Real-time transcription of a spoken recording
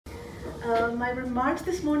My remarks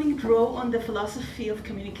this morning draw on the philosophy of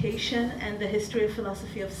communication and the history of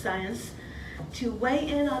philosophy of science to weigh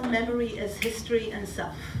in on memory as history and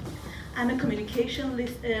self. I'm a communication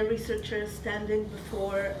researcher standing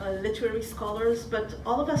before literary scholars, but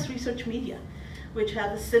all of us research media, which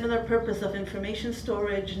have a similar purpose of information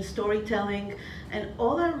storage and storytelling, and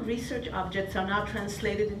all our research objects are now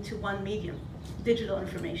translated into one medium, digital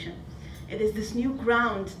information. It is this new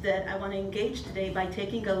ground that I want to engage today by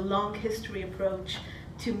taking a long history approach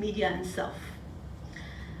to media and self.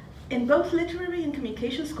 In both literary and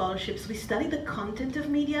communication scholarships, we study the content of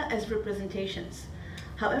media as representations.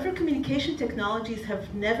 However, communication technologies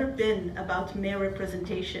have never been about mere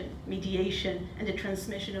representation, mediation, and the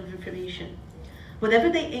transmission of information. Whatever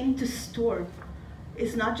they aim to store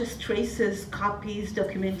is not just traces, copies,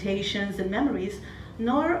 documentations, and memories,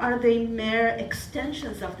 nor are they mere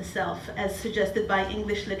extensions of the self, as suggested by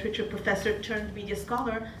English literature professor turned media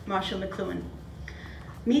scholar Marshall McLuhan.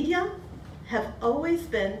 Media have always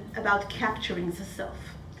been about capturing the self,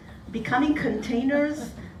 becoming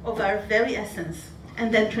containers of our very essence,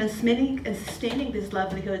 and then transmitting and sustaining these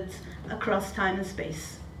livelihoods across time and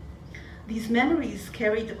space. These memories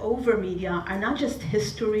carried over media are not just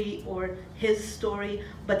history or his story,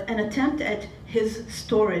 but an attempt at his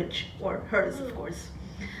storage, or hers, of course.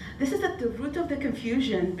 This is at the root of the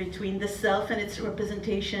confusion between the self and its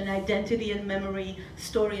representation, identity and memory,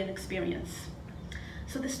 story and experience.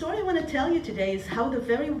 So the story I want to tell you today is how the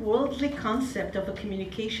very worldly concept of a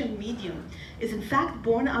communication medium is in fact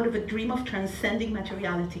born out of a dream of transcending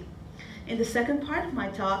materiality. In the second part of my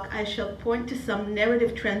talk, I shall point to some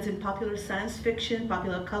narrative trends in popular science fiction,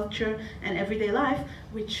 popular culture, and everyday life,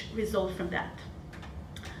 which result from that.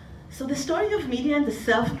 So the story of media and the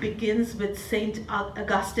self begins with Saint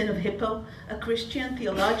Augustine of Hippo, a Christian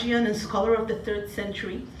theologian and scholar of the 3rd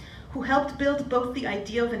century, who helped build both the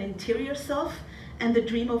idea of an interior self and the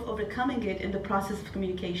dream of overcoming it in the process of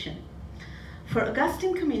communication. For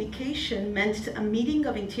Augustine, communication meant a meeting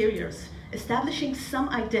of interiors, establishing some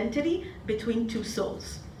identity between two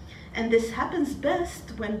souls. And this happens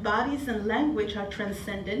best when bodies and language are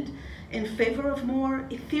transcendent in favor of more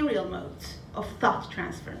ethereal modes of thought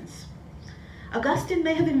transference. Augustine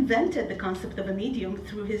may have invented the concept of a medium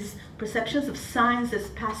through his perceptions of signs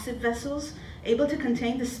as passive vessels, able to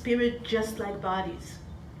contain the spirit just like bodies.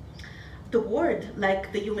 The word,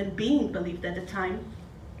 like the human being believed at the time,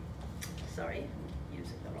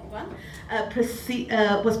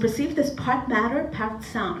 was perceived as part matter, part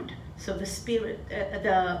sound. So the spirit,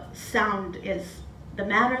 the sound is the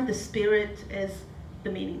matter, the spirit is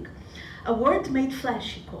the meaning. A word made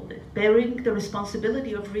flesh, he called it, bearing the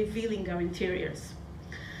responsibility of revealing our interiors.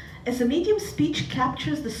 As a medium, speech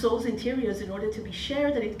captures the soul's interiors in order to be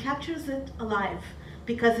shared, and it captures it alive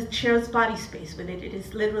because it shares body space with it. It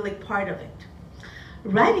is literally part of it.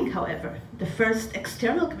 Writing, however, the first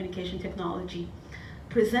external communication technology,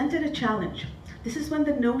 presented a challenge. This is when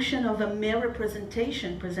the notion of a mere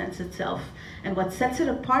representation presents itself, and what sets it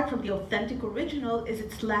apart from the authentic original is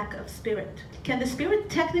its lack of spirit. Can the spirit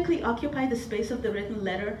technically occupy the space of the written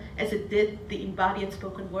letter as it did the embodied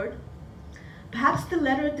spoken word? Perhaps the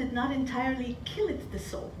letter did not entirely kill the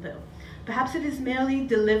soul, though. Perhaps it is merely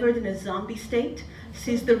delivered in a zombie state,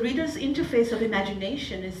 since the reader's interface of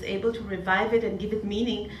imagination is able to revive it and give it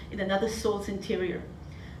meaning in another soul's interior.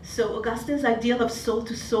 So Augustine's ideal of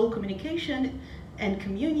soul-to-soul communication and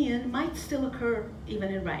communion might still occur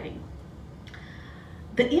even in writing.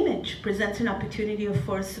 The image presents an opportunity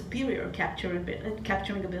for a superior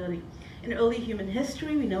capturing ability. In early human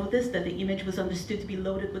history, we know this, that the image was understood to be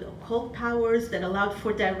loaded with occult powers that allowed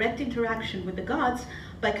for direct interaction with the gods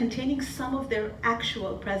by containing some of their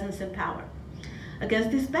actual presence and power.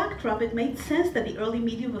 Against this backdrop, it made sense that the early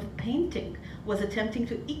medium of painting was attempting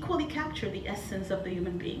to equally capture the essence of the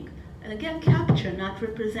human being. And again, capture, not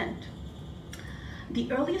represent.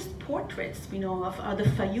 The earliest portraits we know of are the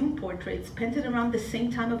Fayum portraits, painted around the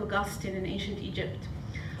same time of Augustine in ancient Egypt.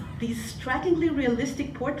 These strikingly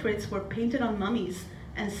realistic portraits were painted on mummies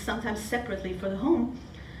and sometimes separately for the home.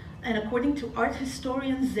 And according to art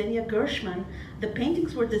historian Xenia Gershman, the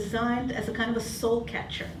paintings were designed as a kind of a soul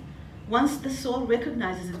catcher. Once the soul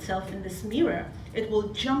recognizes itself in this mirror, it will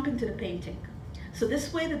jump into the painting. So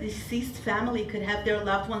this way the deceased family could have their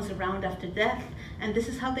loved ones around after death, and this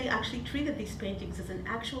is how they actually treated these paintings, as an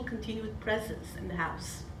actual continued presence in the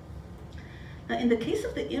house. Now, in the case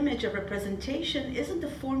of the image, a representation isn't a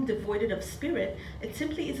form devoid of spirit, it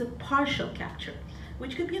simply is a partial capture,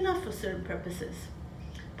 which could be enough for certain purposes.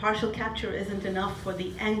 Partial capture isn't enough for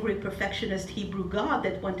the angry perfectionist Hebrew God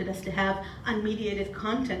that wanted us to have unmediated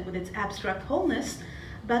content with its abstract wholeness,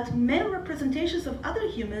 But mere representations of other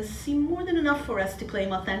humans seem more than enough for us to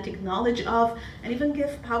claim authentic knowledge of and even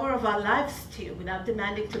give power of our lives to without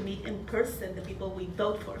demanding to meet in person the people we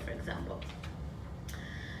vote for example.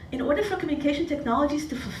 In order for communication technologies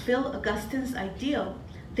to fulfill Augustine's ideal,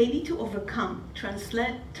 they need to overcome,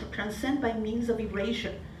 transcend by means of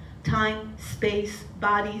erasure, time, space,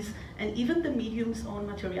 bodies, and even the medium's own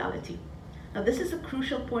materiality. Now this is a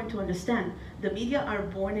crucial point to understand. The media are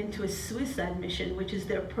born into a suicide mission, which is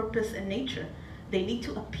their purpose and nature. They need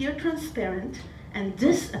to appear transparent and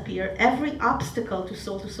disappear every obstacle to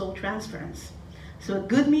soul-to-soul transference. So a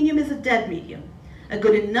good medium is a dead medium. A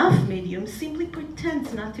good enough medium simply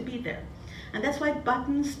pretends not to be there. And that's why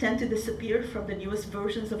buttons tend to disappear from the newest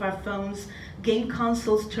versions of our phones, game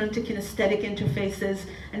consoles turn to kinesthetic interfaces,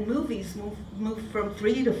 and movies move from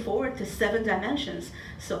 3 to 4 to 7 dimensions.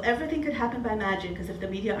 So everything could happen by magic as if the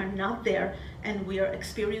media are not there and we are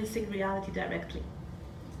experiencing reality directly.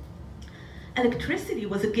 Electricity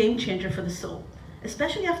was a game changer for the soul,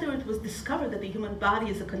 especially after it was discovered that the human body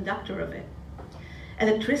is a conductor of it.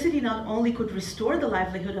 Electricity not only could restore the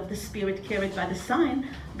livelihood of the spirit carried by the sign,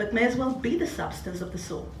 but may as well be the substance of the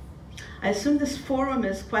soul. I assume this forum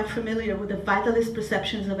is quite familiar with the vitalist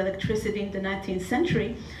perceptions of electricity in the 19th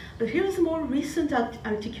century, but here is a more recent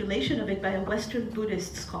articulation of it by a Western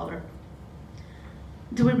Buddhist scholar.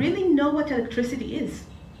 Do we really know what electricity is?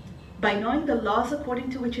 By knowing the laws according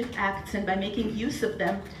to which it acts and by making use of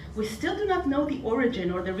them, we still do not know the origin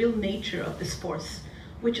or the real nature of this force,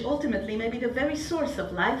 which ultimately may be the very source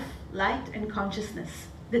of life, light, and consciousness,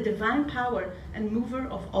 the divine power and mover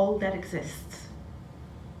of all that exists.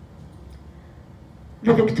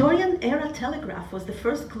 The Victorian-era telegraph was the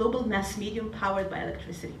first global mass medium powered by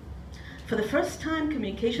electricity. For the first time,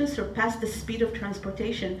 communication surpassed the speed of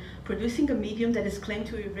transportation, producing a medium that is claimed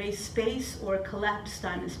to erase space or collapse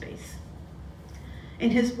time and space. In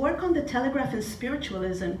his work on the telegraph and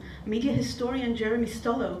spiritualism, media historian Jeremy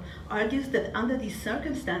Stollow argues that under these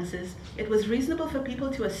circumstances, it was reasonable for people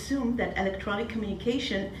to assume that electronic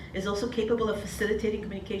communication is also capable of facilitating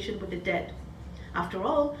communication with the dead. After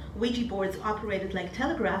all, Ouija boards operated like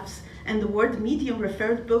telegraphs, and the word medium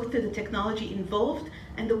referred both to the technology involved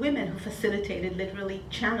and the women who facilitated, literally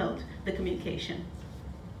channeled, the communication.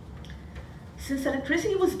 Since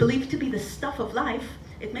electricity was believed to be the stuff of life,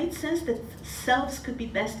 it made sense that selves could be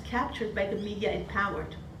best captured by the media it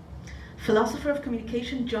powered. Philosopher of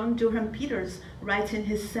communication John Durham Peters writes in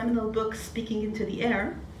his seminal book, Speaking into the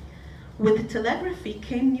Air, "With telegraphy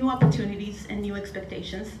came new opportunities and new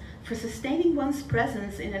expectations for sustaining one's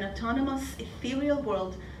presence in an autonomous, ethereal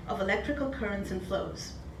world of electrical currents and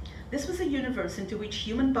flows. This was a universe into which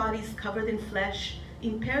human bodies covered in flesh,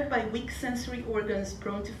 impaired by weak sensory organs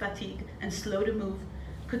prone to fatigue and slow to move,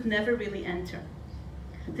 could never really enter.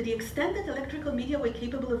 To the extent that electrical media were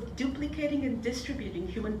capable of duplicating and distributing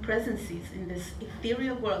human presences in this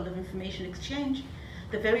ethereal world of information exchange,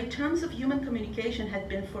 the very terms of human communication had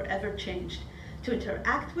been forever changed. To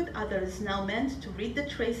interact with others now meant to read the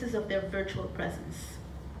traces of their virtual presence."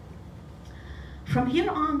 From here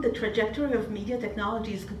on, the trajectory of media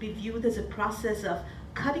technologies could be viewed as a process of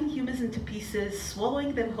cutting humans into pieces,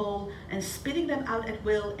 swallowing them whole, and spitting them out at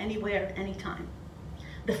will, anywhere, anytime.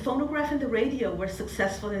 The phonograph and the radio were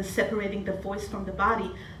successful in separating the voice from the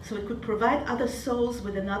body, so it could provide other souls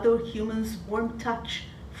with another human's warm touch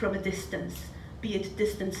from a distance, be it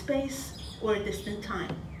distant space or a distant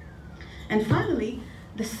time. And finally,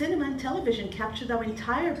 the cinema and television captured our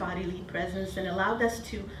entire bodily presence and allowed us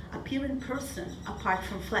to appear in person apart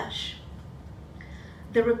from flesh.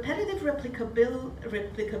 The repetitive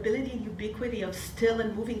replicability and ubiquity of still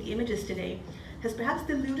and moving images today has perhaps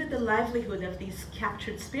diluted the livelihood of these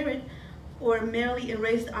captured spirit or merely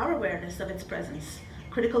erased our awareness of its presence.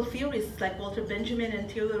 Critical theorists like Walter Benjamin and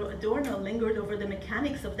Theodor Adorno lingered over the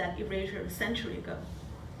mechanics of that erasure a century ago.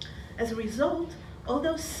 As a result, all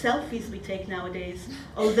those selfies we take nowadays,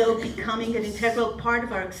 although becoming an integral part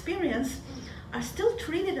of our experience, are still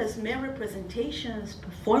treated as mere representations,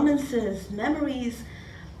 performances, memories.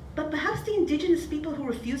 But perhaps the indigenous people who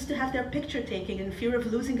refuse to have their picture taken in fear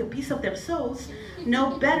of losing a piece of their souls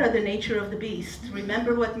know better the nature of the beast.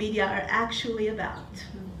 Remember what media are actually about.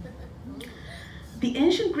 The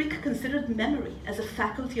ancient Greek considered memory as a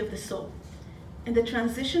faculty of the soul. In the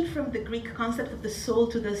transition from the Greek concept of the soul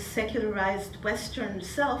to the secularized Western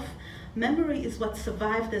self, memory is what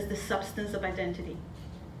survived as the substance of identity.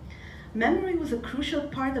 Memory was a crucial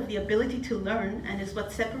part of the ability to learn and is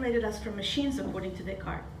what separated us from machines, according to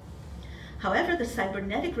Descartes. However, the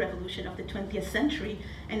cybernetic revolution of the 20th century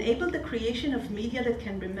enabled the creation of media that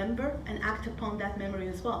can remember and act upon that memory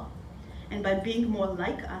as well. And by being more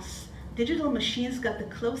like us, digital machines got the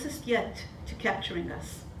closest yet to capturing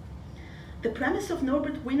us. The premise of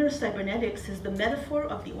Norbert Wiener's cybernetics is the metaphor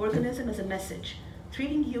of the organism as a message,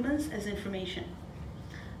 treating humans as information.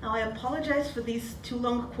 Now, I apologize for these two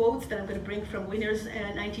long quotes that I'm going to bring from Wiener's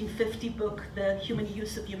 1950 book, The Human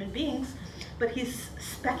Use of Human Beings, but his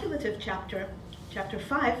speculative chapter, chapter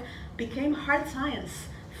 5, became hard science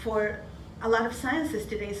for a lot of sciences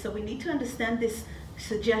today, so we need to understand this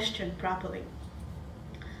suggestion properly.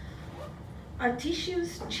 Our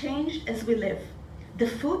tissues change as we live. The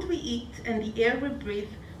food we eat and the air we breathe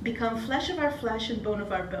become flesh of our flesh and bone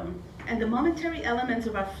of our bone, and the momentary elements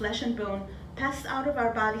of our flesh and bone pass out of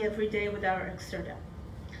our body every day with our exerta.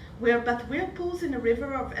 We are but whirlpools in a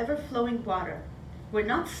river of ever-flowing water. We're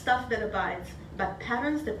not stuff that abides, but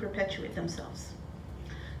patterns that perpetuate themselves.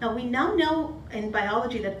 Now, we now know in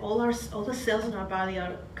biology that all the cells in our body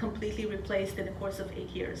are completely replaced in the course of 8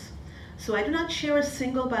 years. So I do not share a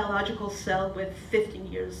single biological cell with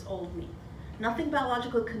 15 years old me. Nothing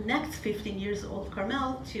biological connects 15 years old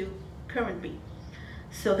Carmel to current me.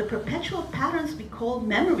 So the perpetual patterns we call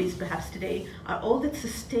memories perhaps today are all that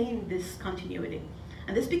sustain this continuity.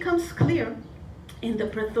 And this becomes clear in the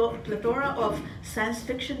plethora of science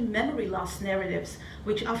fiction memory loss narratives,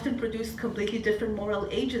 which often produce completely different moral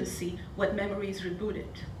agency when memory is rebooted.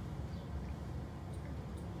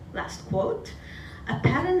 Last quote, "A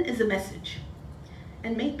pattern is a message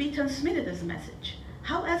and may be transmitted as a message.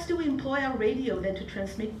 How else do we employ our radio than to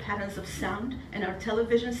transmit patterns of sound, and our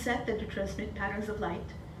television set than to transmit patterns of light?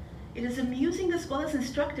 It is amusing as well as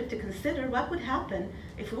instructive to consider what would happen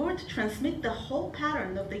if we were to transmit the whole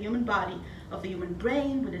pattern of the human body, of the human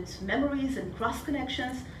brain with its memories and cross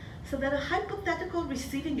connections, so that a hypothetical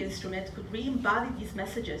receiving instrument could re-embody these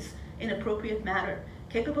messages in appropriate matter,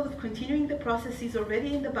 capable of continuing the processes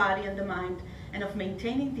already in the body and the mind, and of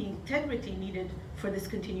maintaining the integrity needed for this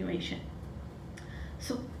continuation."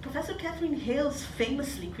 So Professor Catherine Hales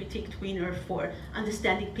famously critiqued Wiener for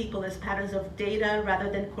understanding people as patterns of data rather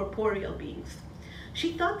than corporeal beings.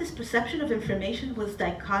 She thought this perception of information was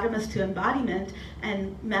dichotomous to embodiment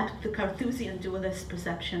and mapped the Carthusian dualist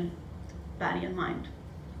perception, body and mind.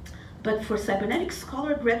 But for cybernetic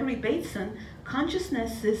scholar Gregory Bateson,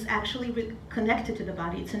 consciousness is actually connected to the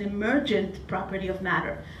body. It's an emergent property of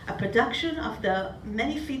matter, a production of the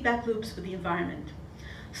many feedback loops with the environment.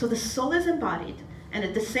 So the soul is embodied, and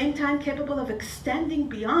at the same time capable of extending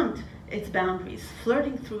beyond its boundaries,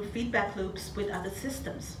 flirting through feedback loops with other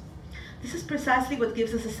systems. This is precisely what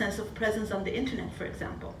gives us a sense of presence on the internet, for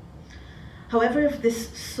example. However, if this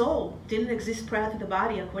soul didn't exist prior to the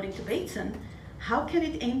body, according to Bateson, how can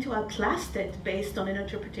it aim to outlast it based on an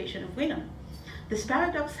interpretation of Wiener? This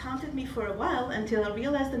paradox haunted me for a while until I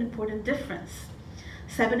realized an important difference.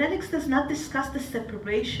 Cybernetics does not discuss the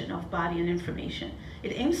separation of body and information.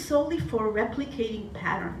 It aims solely for replicating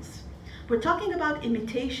patterns. We're talking about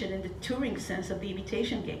imitation in the Turing sense of the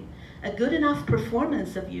imitation game. A good enough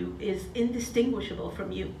performance of you is indistinguishable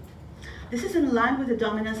from you. This is in line with the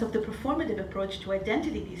dominance of the performative approach to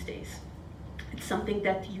identity these days. It's something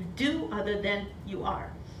that you do other than you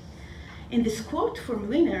are. In this quote from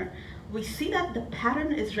Wiener, we see that the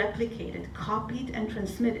pattern is replicated, copied, and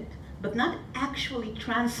transmitted, but not actually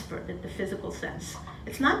transferred in the physical sense.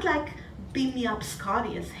 It's not like beam me up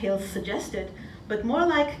Scotty, as Hales suggested, but more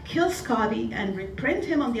like kill Scotty and reprint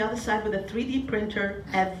him on the other side with a 3D printer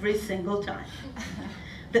every single time.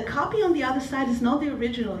 The copy on the other side is not the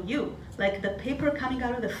original you, like the paper coming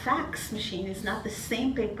out of the fax machine is not the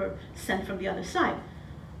same paper sent from the other side.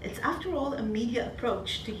 It's, after all, a media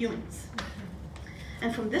approach to humans.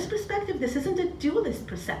 And from this perspective, this isn't a dualist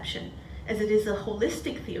perception, as it is a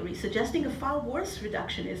holistic theory suggesting a far worse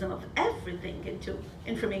reductionism of everything into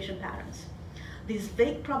information patterns. These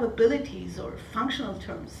vague probabilities or functional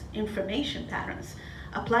terms, information patterns,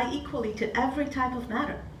 apply equally to every type of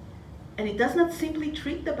matter. And it does not simply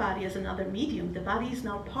treat the body as another medium. The body is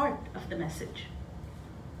now part of the message.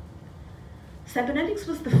 Cybernetics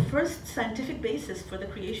was the first scientific basis for the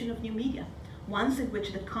creation of new media, ones in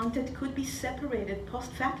which the content could be separated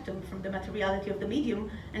post factum from the materiality of the medium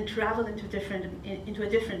and travel into a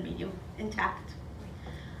different medium, intact.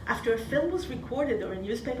 After a film was recorded or a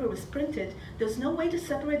newspaper was printed, there's no way to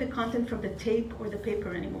separate the content from the tape or the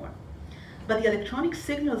paper anymore. But the electronic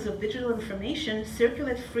signals of digital information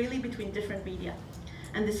circulate freely between different media.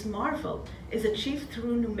 And this marvel is achieved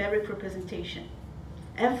through numeric representation.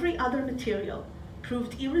 Every other material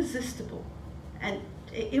proved irresistible and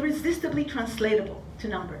irresistibly translatable to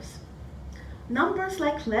numbers. Numbers,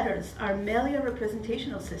 like letters, are merely a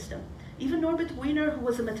representational system. Even Norbert Wiener, who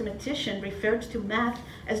was a mathematician, referred to math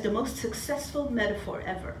as the most successful metaphor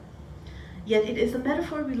ever. Yet it is a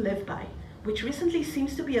metaphor we live by, which recently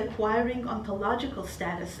seems to be acquiring ontological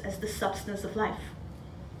status as the substance of life.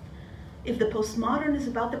 If the postmodern is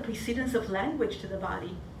about the precedence of language to the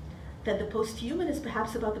body, then the posthuman is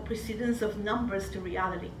perhaps about the precedence of numbers to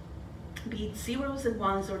reality, be it zeros and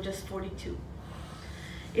ones or just 42.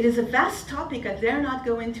 It is a vast topic I dare not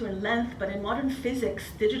go into in length, but in modern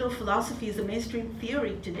physics, digital philosophy is a mainstream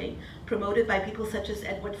theory today, promoted by people such as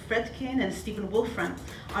Edward Fredkin and Stephen Wolfram,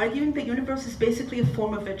 arguing the universe is basically a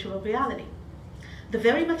form of virtual reality. The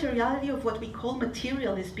very materiality of what we call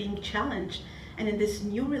material is being challenged, and in this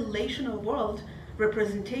new relational world,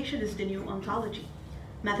 representation is the new ontology.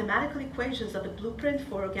 Mathematical equations are the blueprint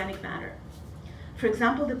for organic matter. For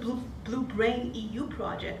example, the Blue Brain EU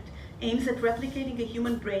project aims at replicating a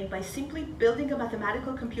human brain by simply building a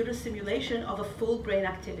mathematical computer simulation of a full brain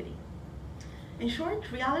activity. In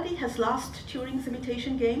short, reality has lost Turing's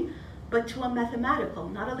imitation game, but to a mathematical,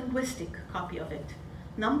 not a linguistic copy of it.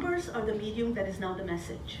 Numbers are the medium that is now the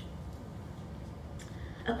message.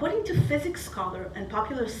 According to physics scholar and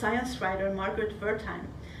popular science writer Margaret Wertheim,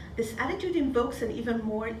 this attitude invokes an even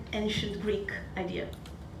more ancient Greek idea.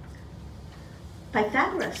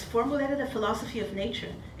 Pythagoras formulated a philosophy of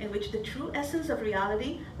nature in which the true essence of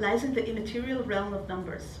reality lies in the immaterial realm of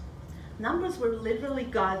numbers. Numbers were literally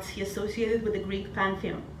gods he associated with the Greek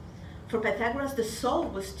pantheon. For Pythagoras, the soul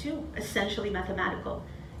was too essentially mathematical.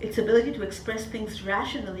 Its ability to express things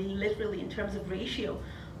rationally, literally in terms of ratio,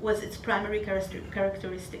 was its primary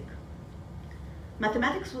characteristic.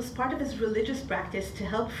 Mathematics was part of his religious practice to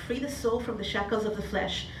help free the soul from the shackles of the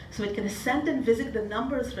flesh, so it can ascend and visit the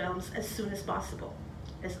numbers realms as soon as possible,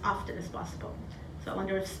 as often as possible. So I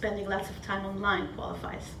wonder if spending lots of time online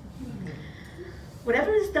qualifies.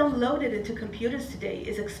 Whatever is downloaded into computers today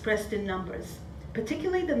is expressed in numbers,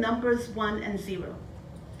 particularly the numbers 1 and 0.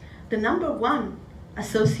 The number 1,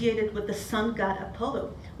 associated with the sun god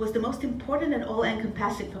Apollo, was the most important and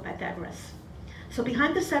all-encompassing for Pythagoras. So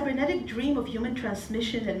behind the cybernetic dream of human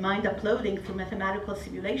transmission and mind uploading through mathematical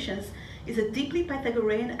simulations is a deeply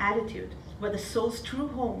Pythagorean attitude where the soul's true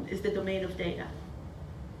home is the domain of data.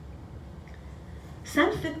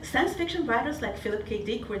 Science fiction writers like Philip K.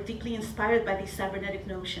 Dick were deeply inspired by these cybernetic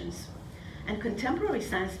notions. And contemporary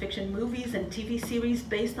science fiction movies and TV series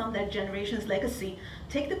based on that generation's legacy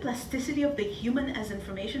take the plasticity of the human as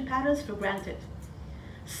information patterns for granted.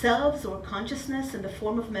 Selves or consciousness in the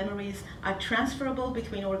form of memories are transferable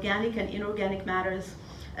between organic and inorganic matters,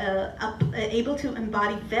 able to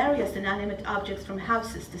embody various inanimate objects from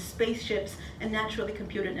houses to spaceships and naturally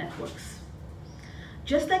computer networks.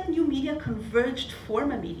 Just like new media converged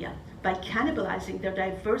former media by cannibalizing their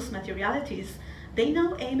diverse materialities, they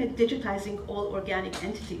now aim at digitizing all organic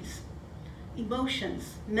entities.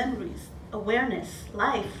 Emotions, memories, awareness,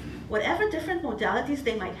 life, whatever different modalities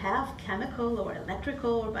they might have, chemical or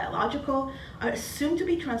electrical or biological, are assumed to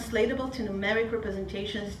be translatable to numeric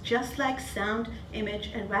representations just like sound, image,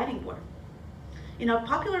 and writing were. In our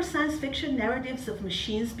popular science fiction narratives of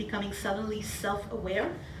machines becoming suddenly self-aware,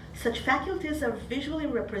 such faculties are visually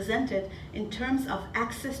represented in terms of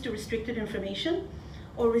access to restricted information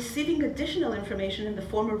or receiving additional information in the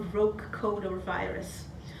form of rogue code or virus.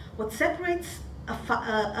 What separates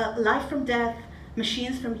life from death,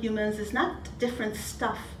 machines from humans, is not different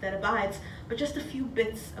stuff that abides, but just a few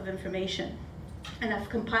bits of information. And I've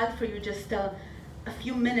compiled for you just a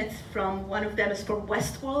few minutes from one of them is from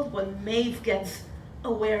Westworld, when Maeve gets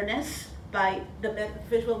awareness by the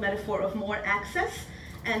visual metaphor of more access,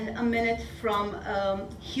 and a minute from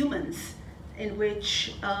Humans, in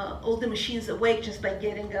which all the machines awake just by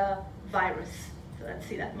getting a virus. So let's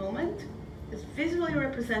see that moment. It's visually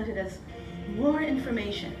represented as more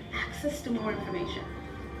information, access to more information.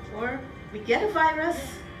 Or we get a virus,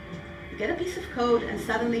 we get a piece of code, and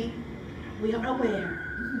suddenly we are aware.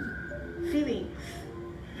 Feelings,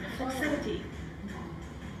 reflexivity.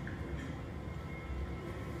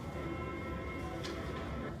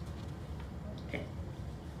 Okay.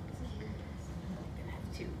 I'm gonna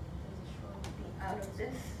have to be out of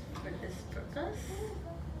this for this purpose.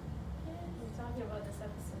 We're talking about this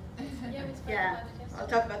episode. Yeah, we talked Yeah, about it yesterday. I'll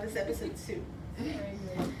talk about this episode soon. Very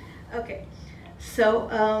good. Okay, so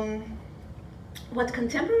what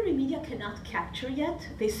contemporary media cannot capture yet,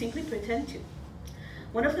 they simply pretend to.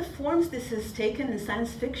 One of the forms this has taken in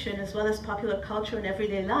science fiction as well as popular culture and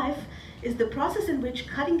everyday life is the process in which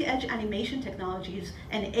cutting-edge animation technologies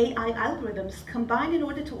and AI algorithms combine in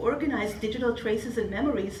order to organize digital traces and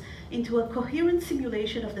memories into a coherent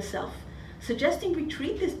simulation of the self, suggesting we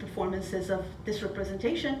treat these performances of this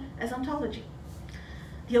representation as ontology.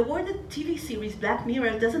 The awarded TV series Black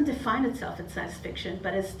Mirror doesn't define itself as science fiction,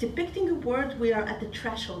 but as depicting a world we are at the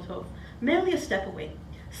threshold of, merely a step away.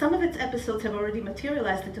 Some of its episodes have already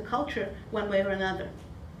materialized into culture one way or another.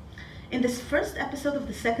 In this first episode of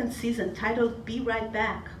the second season, titled Be Right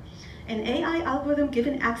Back, an AI algorithm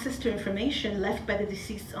given access to information left by the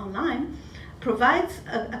deceased online provides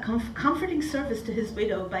a comforting service to his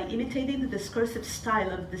widow by imitating the discursive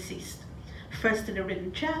style of the deceased. First in a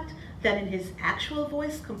written chat, then in his actual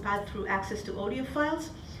voice compiled through access to audio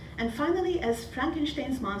files, and finally as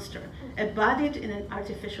Frankenstein's monster, embodied in an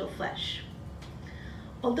artificial flesh.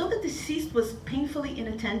 Although the deceased was painfully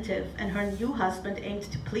inattentive and her new husband aimed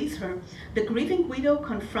to please her, the grieving widow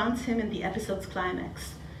confronts him in the episode's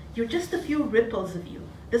climax. You're just a few ripples of you.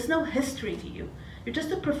 There's no history to you. You're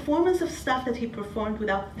just a performance of stuff that he performed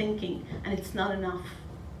without thinking, and it's not enough.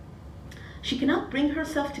 She cannot bring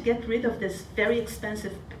herself to get rid of this very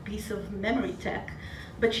expensive piece of memory tech,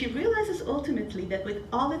 but she realizes ultimately that with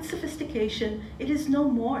all its sophistication, it is no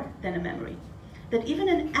more than a memory. That even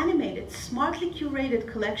an animated, smartly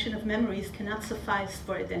curated collection of memories cannot suffice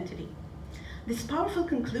for identity. This powerful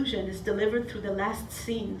conclusion is delivered through the last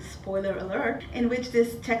scene, spoiler alert, in which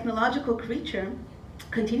this technological creature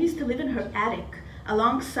continues to live in her attic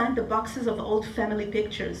alongside the boxes of old family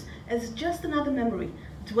pictures as just another memory,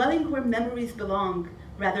 dwelling where memories belong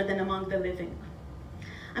rather than among the living.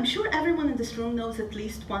 I'm sure everyone in this room knows at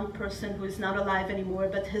least one person who is not alive anymore,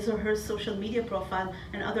 but his or her social media profile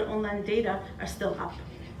and other online data are still up.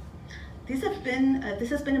 This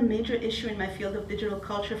has been a major issue in my field of digital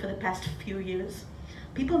culture for the past few years.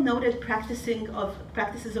 People noted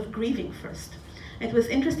practices of grieving first. It was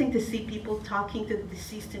interesting to see people talking to the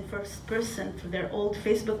deceased in first person through their old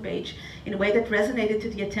Facebook page in a way that resonated to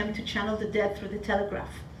the attempt to channel the dead through the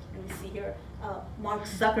telegraph. And we see here Mark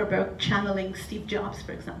Zuckerberg channeling Steve Jobs,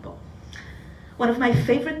 for example. One of my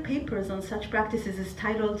favorite papers on such practices is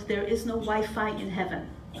titled, "There is no Wi-Fi in Heaven."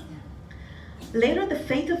 Later, the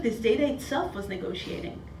fate of this data itself was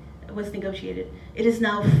negotiated. It is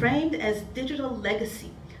now framed as digital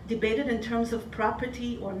legacy, debated in terms of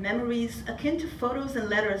property or memories akin to photos and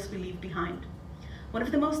letters we leave behind. One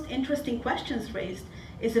of the most interesting questions raised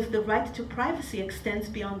is if the right to privacy extends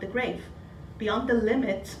beyond the grave, beyond the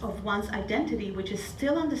limits of one's identity, which is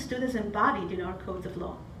still understood as embodied in our codes of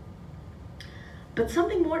law. But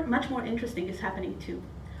something much more interesting is happening too.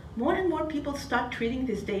 More and more people start treating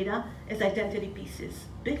this data as identity pieces,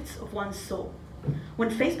 bits of one's soul. When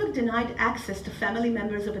Facebook denied access to family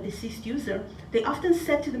members of a deceased user, they often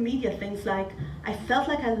said to the media things like, "I felt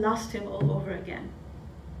like I lost him all over again."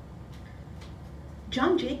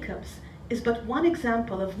 John Jacobs is but one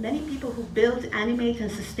example of many people who build, animate,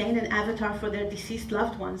 and sustain an avatar for their deceased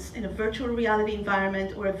loved ones in a virtual reality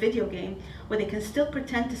environment or a video game where they can still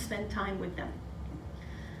pretend to spend time with them.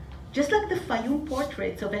 Just like the Fayum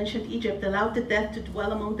portraits of ancient Egypt allowed the dead to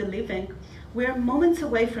dwell among the living, we are moments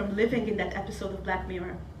away from living in that episode of Black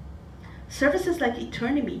Mirror. Services like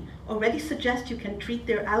Eternomy already suggest you can train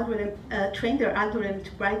their algorithm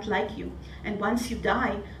to write like you, and once you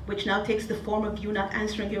die, which now takes the form of you not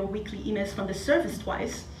answering your weekly emails from the service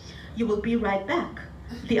twice, you will be right back.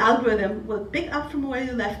 The algorithm will pick up from where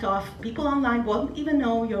you left off. People online won't even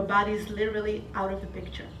know your body is literally out of the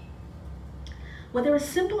picture. Whether a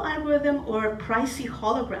simple algorithm or a pricey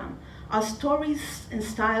hologram, our stories and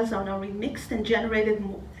styles are now remixed and generated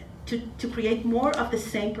to create more of the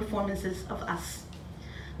same performances of us.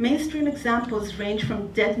 Mainstream examples range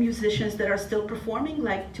from dead musicians that are still performing,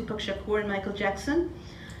 like Tupac Shakur and Michael Jackson,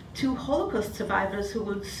 to Holocaust survivors who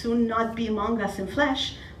will soon not be among us in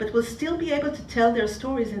flesh, but will still be able to tell their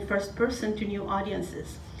stories in first person to new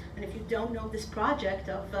audiences. And if you don't know this project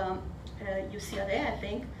of UCLA, I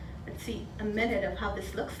think, let's see a minute of how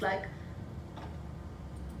this looks like.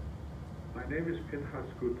 My name is Pinchas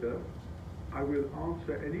Guter. I will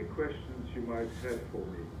answer any questions you might have for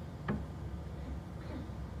me.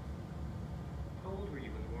 How old were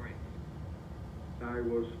you when the war ended? I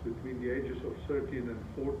was between the ages of 13 and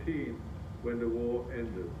 14 when the war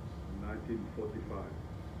ended in 1945.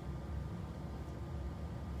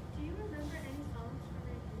 Do you remember any songs from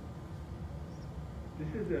your youth?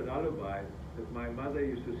 This is a lullaby that my mother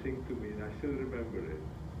used to sing to me, and I still remember it.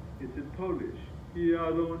 It's in Polish.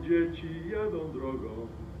 Jadą dzieci, jadą drogą,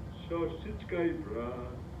 siostrzyczka I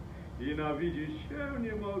brat, I nawidzieć się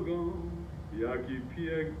nie mogą, jaki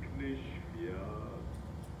piękny świat.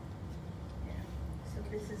 Yeah. So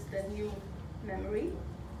this is the new memory.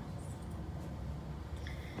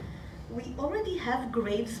 We already have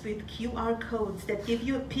graves with QR codes that give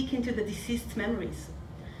you a peek into the deceased's memories.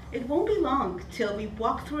 It won't be long till we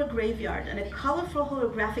walk through a graveyard and a colorful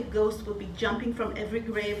holographic ghost will be jumping from every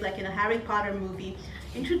grave like in a Harry Potter movie,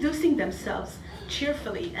 introducing themselves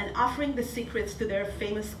cheerfully and offering the secrets to their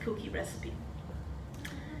famous cookie recipe.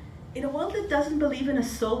 In a world that doesn't believe in a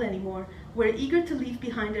soul anymore, we're eager to leave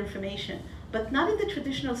behind information, but not in the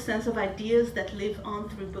traditional sense of ideas that live on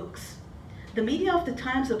through books. The media of the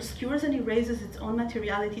times obscures and erases its own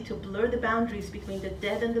materiality to blur the boundaries between the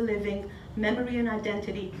dead and the living, memory and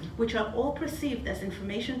identity, which are all perceived as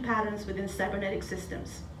information patterns within cybernetic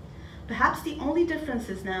systems. Perhaps the only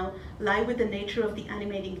differences now lie with the nature of the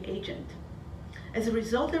animating agent. As a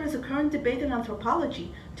result, there is a current debate in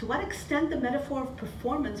anthropology to what extent the metaphor of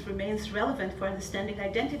performance remains relevant for understanding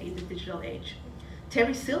identity in the digital age.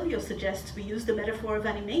 Terry Silvio suggests we use the metaphor of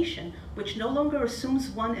animation, which no longer assumes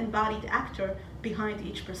one embodied actor behind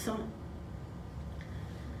each persona.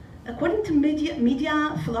 According to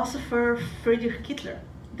media philosopher Friedrich Kittler,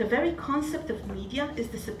 the very concept of media is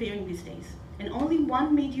disappearing these days, and only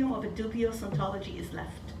one medium of a dubious ontology is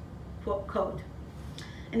left, quote, code.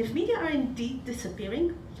 And if media are indeed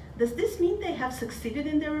disappearing, does this mean they have succeeded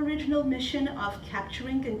in their original mission of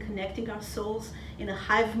capturing and connecting our souls in a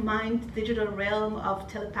hive mind digital realm of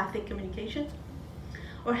telepathic communication?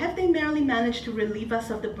 Or have they merely managed to relieve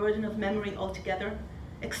us of the burden of memory altogether,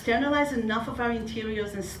 externalize enough of our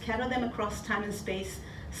interiors and scatter them across time and space,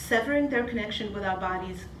 severing their connection with our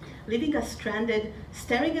bodies, leaving us stranded,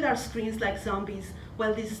 staring at our screens like zombies,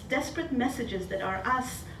 while these desperate messages that are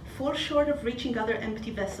us fall short of reaching other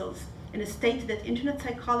empty vessels, in a state that internet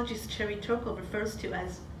psychologist Sherry Turkle refers to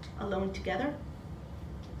as alone together?